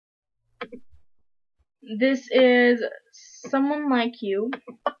This is Someone Like You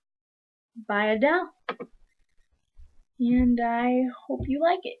by Adele, and I hope you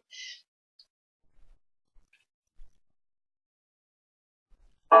like it.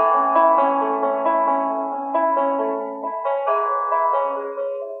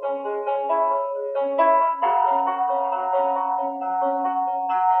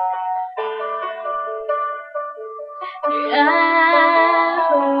 I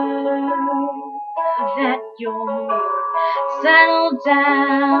heard that you're settled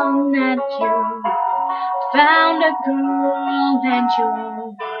down, that you found a girl and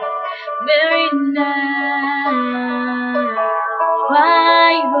you're married now.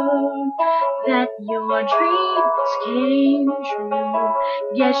 I heard that your dreams came true.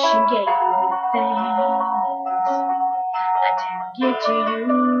 Yes, she gave me things I didn't give to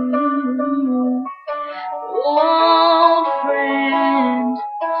you. Oh, friend,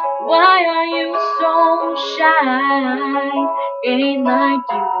 why are you so shy? Ain't like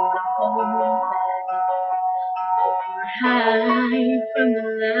you to hold back or hide from the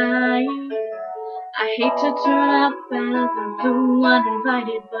light. I hate to turn up out of the blue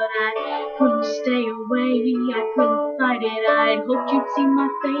uninvited, but I couldn't stay away, I couldn't fight it. I'd hoped you'd see my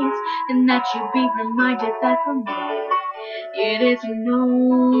face and that you'd be reminded that for me it isn't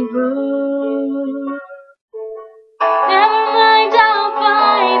over. Never mind, I'll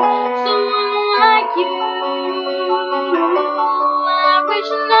find someone like you. I wish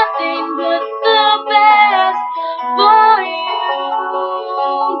nothing but the best for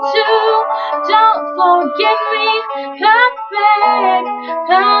you too. Don't forget me, I beg.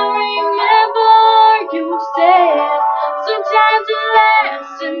 I remember you said sometimes it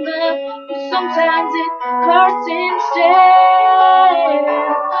lasts in love, but sometimes it hurts instead.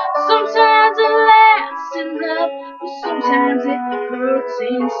 Sometimes it lasts in love, but sometimes it hurts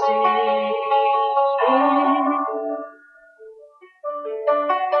instead.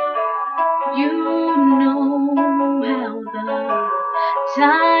 You know how the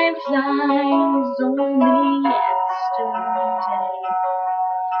time flies. Only yesterday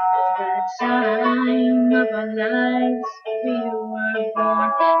was the time of our lives. We were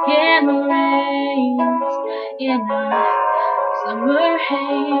born and raised in a summer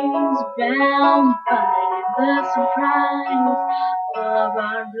haze, bound by the surprise of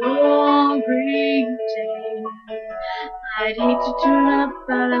our glory days. I'd hate to turn up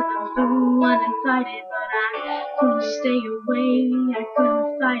out of the blue uninvited, but I couldn't stay away, I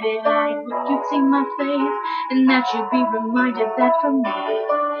couldn't fight it. I hoped you'd see my face and that you'd be reminded that for me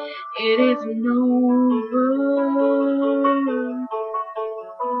it isn't over.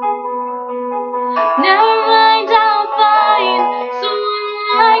 Never mind, I'll find someone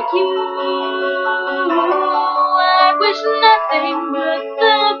like you. I wish nothing but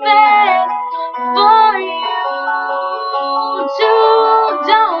the best for you too.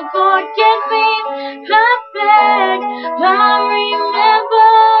 Don't forget me, I beg. I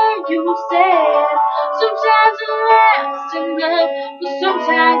remember you said sometimes it lasts in love, but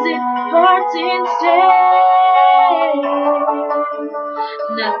sometimes it hurts instead.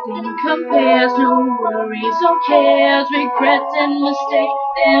 Nothing compares, no worries or cares, regrets and mistakes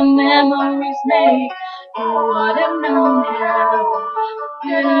their memories make. Who would have known how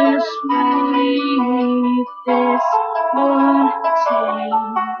bittersweet this would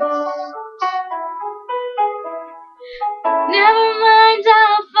taste? Never mind,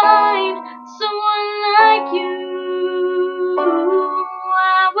 I'll find someone like you.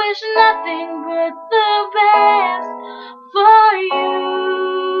 I wish nothing but the best for you.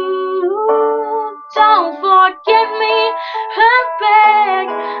 Don't forget me, I beg.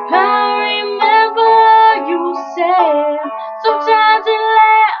 I remember you said sometimes it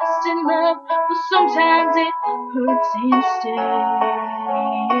lasts in love, but sometimes it hurts instead.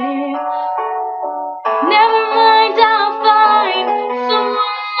 Never mind, I'll find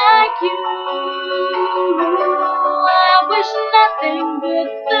someone like you. I wish nothing but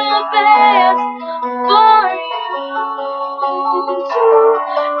the best for you too.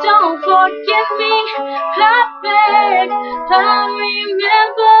 Don't forget me, I beg. I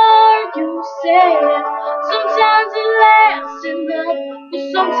remember you said sometimes it lasts in love, but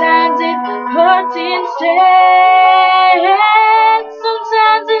sometimes it hurts instead.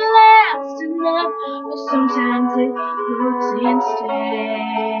 Sometimes it lasts in love, but sometimes it hurts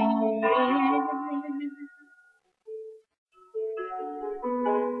instead.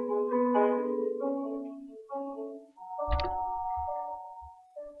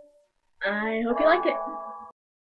 I hope you liked it.